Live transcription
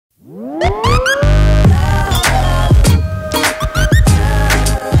Happy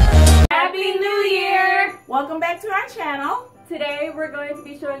New Year! Welcome back to our channel. Today we're going to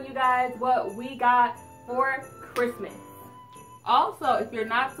be showing you guys what we got for Christmas. Also, if you're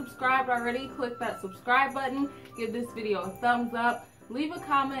not subscribed already, click that subscribe button, give this video a thumbs up, leave a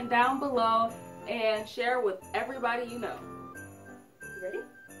comment down below, and share with everybody you know. You ready?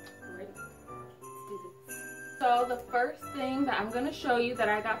 I'm ready. Let's do this. So the first thing that I'm going to show you that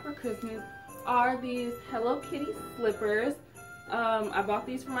I got for Christmas are these Hello Kitty slippers. I bought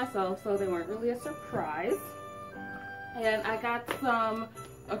these for myself, so they weren't really a surprise. And I got some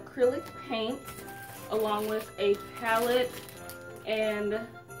acrylic paint along with a palette and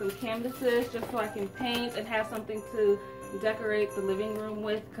some canvases just so I can paint and have something to decorate the living room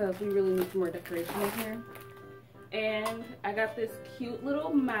with, because we really need some more decoration in here. And I got this cute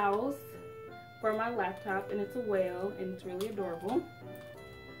little mouse for my laptop, and it's a whale and it's really adorable.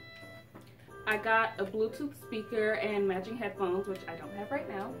 I got a Bluetooth speaker and matching headphones, which I don't have right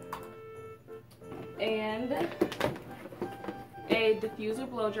now. And a diffuser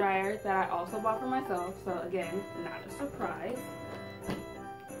blow dryer that I also bought for myself, so again, not a surprise.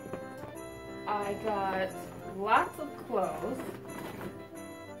 I got lots of clothes.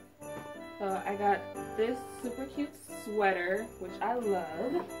 So I got this super cute sweater, which I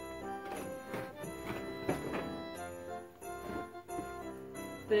love.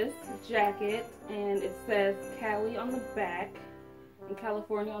 This jacket, and it says Cali on the back and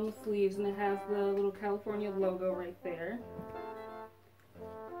California on the sleeves, and it has the little California logo right there.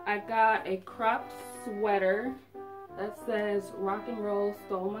 I got a cropped sweater that says Rock and Roll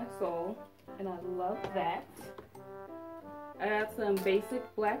Stole My Soul, and I love that. I got some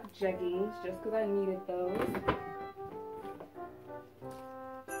basic black jeggings just because I needed those.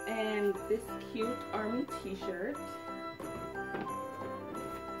 And this cute army t-shirt.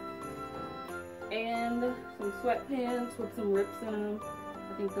 And some sweatpants with some rips in them.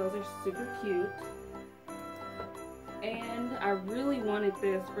 I think those are super cute. And I really wanted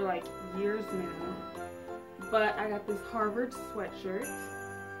this for like years now, but I got this Harvard sweatshirt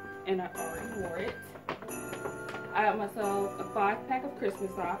and I already wore it. I got myself a 5-pack of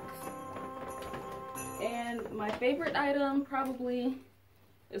Christmas socks, and my favorite item probably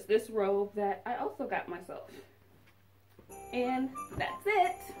is this robe that I also got myself. And that's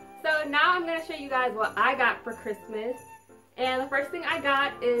it. So now I'm going to show you guys what I got for Christmas. And the first thing I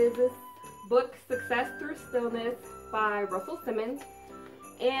got is this book, Success Through Stillness by Russell Simmons.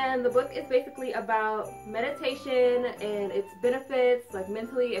 And the book is basically about meditation and its benefits, like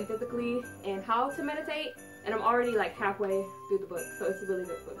mentally and physically, and how to meditate. And I'm already like halfway through the book, so it's a really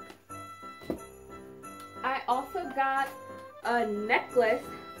good book. I also got a necklace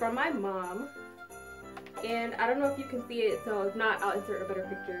from my mom. And I don't know if you can see it, so if not, I'll insert a better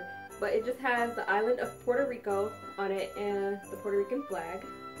picture. But it just has the island of Puerto Rico on it and the Puerto Rican flag.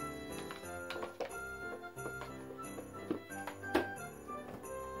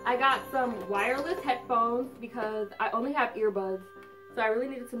 I got some wireless headphones because I only have earbuds, so I really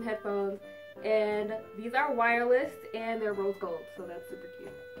needed some headphones. And these are wireless and they're rose gold, so that's super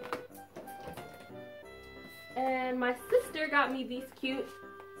cute. And my sister got me these cute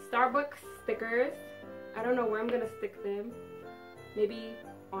Starbucks stickers. I don't know where I'm gonna stick them. Maybe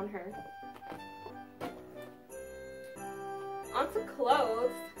on her. Onto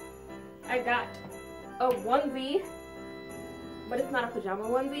clothes. I got a onesie, but it's not a pajama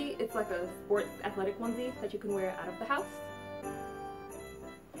onesie. It's like a sports athletic onesie that you can wear out of the house.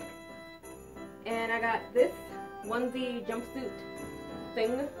 And I got this onesie jumpsuit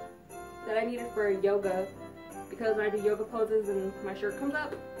thing that I needed for yoga, because when I do yoga poses and my shirt comes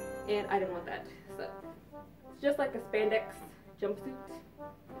up, and I didn't want that. So it's just like a spandex jumpsuit.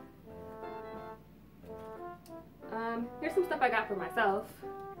 Here's some stuff I got for myself,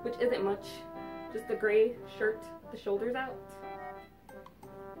 which isn't much. Just a gray shirt, the shoulders out,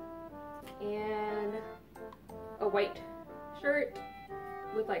 and a white shirt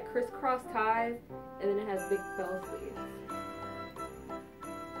with like crisscross ties, and then it has big bell sleeves.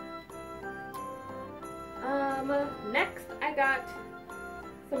 Next I got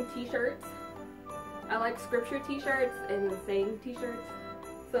some t-shirts. I like scripture t-shirts and saying t-shirts.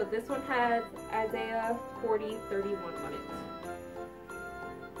 So this one has Isaiah 40:31 on it.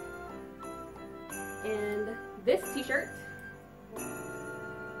 And this t-shirt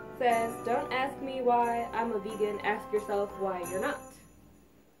says, "Don't ask me why I'm a vegan, ask yourself why you're not."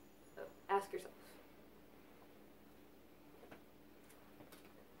 So ask yourself.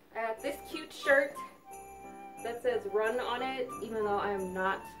 I got this cute shirt that says "run" on it, even though I am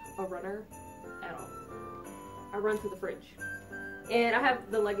not a runner at all. I run to the fridge. And I have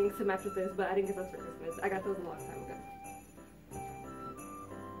the leggings to match with this, but I didn't get those for Christmas. I got those a long time ago.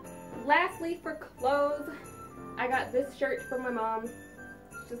 Lastly, for clothes, I got this shirt from my mom. It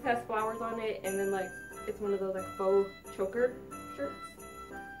just has flowers on it, and then like it's one of those like faux choker shirts.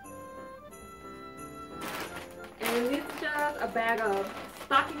 And this is just a bag of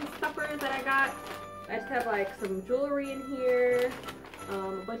stocking stuffers that I got. I just have like some jewelry in here,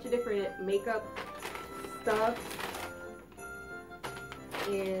 a bunch of different makeup stuff,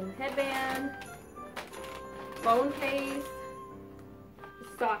 and headband, phone case,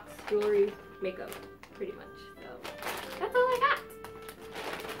 socks, jewelry, makeup, pretty much. So that's all I got.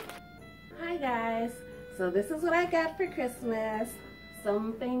 Hi guys, so this is what I got for Christmas.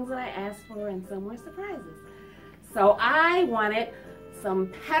 Some things that I asked for and some were surprises. So I wanted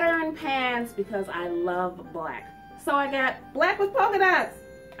some pattern pants because I love black. So I got black with polka dots.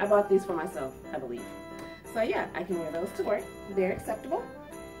 I bought these for myself, I believe. So yeah, I can wear those to work. They're acceptable.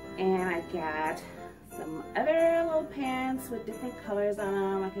 And I got some other little pants with different colors on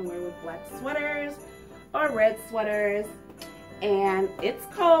them. I can wear with black sweaters or red sweaters. And it's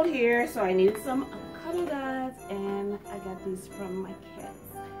cold here, so I needed some cuddle dots, and I got these from my kids.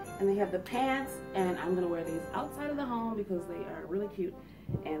 And they have the pants, and I'm gonna wear these outside of the home because they are really cute,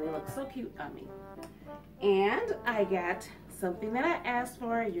 and they look so cute on me. And I got something that I asked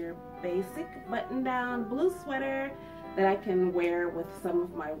for, your basic button-down blue sweater that I can wear with some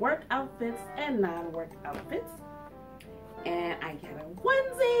of my work outfits and non-work outfits. And I got a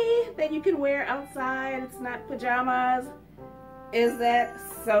onesie that you can wear outside. It's not pajamas. Is that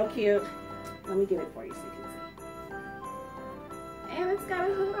so cute? Let me get it for you so you can see. And it's got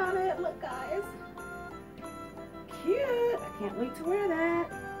a hood on it. Look, guys. Cute. I can't wait to wear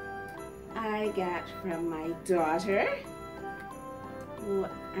that. I got from my daughter a little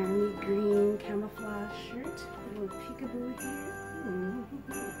army green camouflage shirt. A little peekaboo here.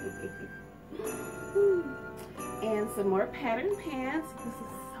 And some more pattern pants. This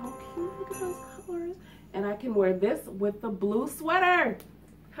is so cute. Look at those colors. And I can wear this with the blue sweater.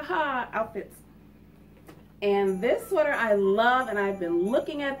 Haha, outfits. And this sweater I love, and I've been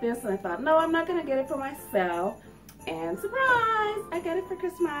looking at this, and I thought, no, I'm not gonna get it for myself. And surprise, I got it for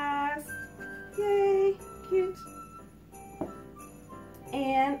Christmas. Yay, cute.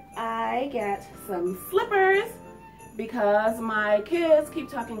 And I got some slippers because my kids keep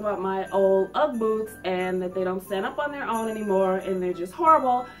talking about my old Ugg boots and that they don't stand up on their own anymore and they're just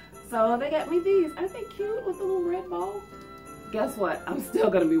horrible. So they got me these. Aren't they cute with the little red bow? Guess what? I'm still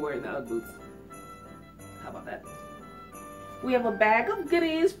gonna be wearing the Ugg boots. How about that? We have a bag of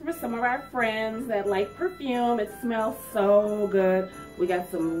goodies for some of our friends that like perfume. It smells so good. We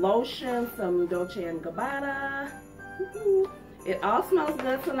got some lotion, some Dolce & Gabbana. It all smells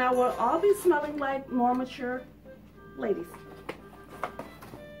good, so now we'll all be smelling like more mature ladies.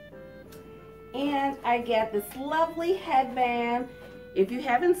 And I got this lovely headband. If you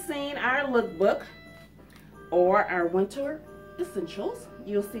haven't seen our lookbook or our winter essentials,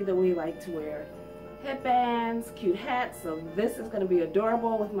 you'll see that we like to wear headbands, cute hats. So this is going to be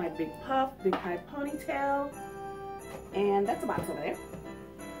adorable with my big puff, big high ponytail. And that's a box over there.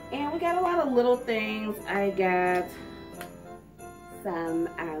 And we got a lot of little things. I got some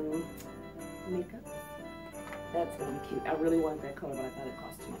makeup. That's going to be cute. I really wanted that color, but I thought it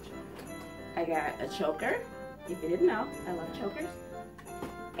cost too much. I got a choker. If you didn't know, I love chokers.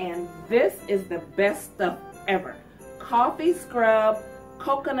 And this is the best stuff ever. Coffee scrub,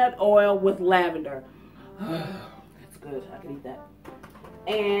 coconut oil with lavender. That's good. I can eat that.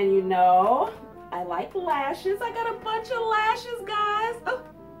 And you know, I like lashes. I got a bunch of lashes, guys. Oh.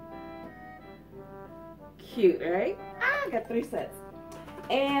 Cute, right? I got 3 sets.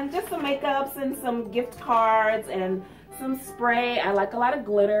 And just some makeups and some gift cards and some spray. I like a lot of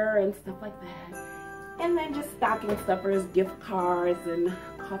glitter and stuff like that. And then just stocking stuffers, gift cards, and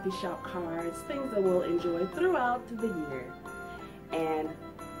coffee shop cards, things that we'll enjoy throughout the year. And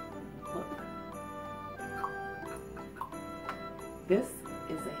look, this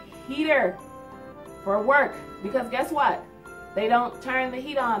is a heater for work, because guess what? They don't turn the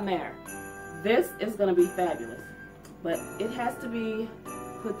heat on there. This is going to be fabulous, but it has to be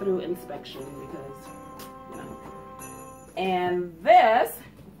put through inspection because, you know. And this,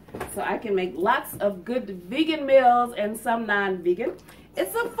 so I can make lots of good vegan meals and some non-vegan.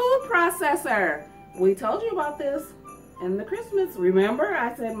 It's a food processor. We told you about this in the Christmas. Remember,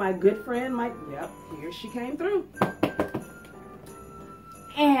 I said my good friend, yep, here she came through.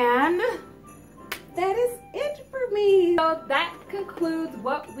 And that is it for me. So that concludes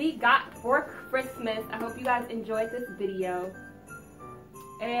what we got for Christmas. I hope you guys enjoyed this video.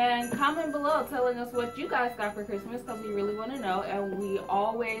 And comment below telling us what you guys got for Christmas, because we really want to know, and we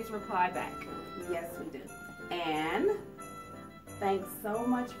always reply back. Yes, we do. And thanks so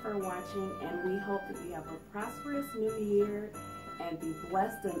much for watching, and we hope that you have a prosperous new year and be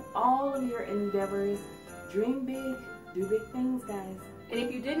blessed in all of your endeavors. Dream big, do big things, guys. And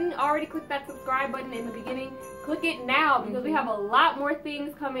if you didn't already click that subscribe button in the beginning, click it now, because we have a lot more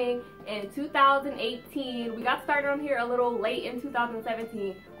things coming in 2018. We got started on here a little late in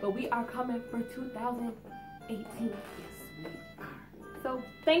 2017, but we are coming for 2018. Yes, we are. So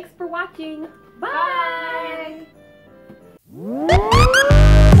thanks for watching. Bye. Bye.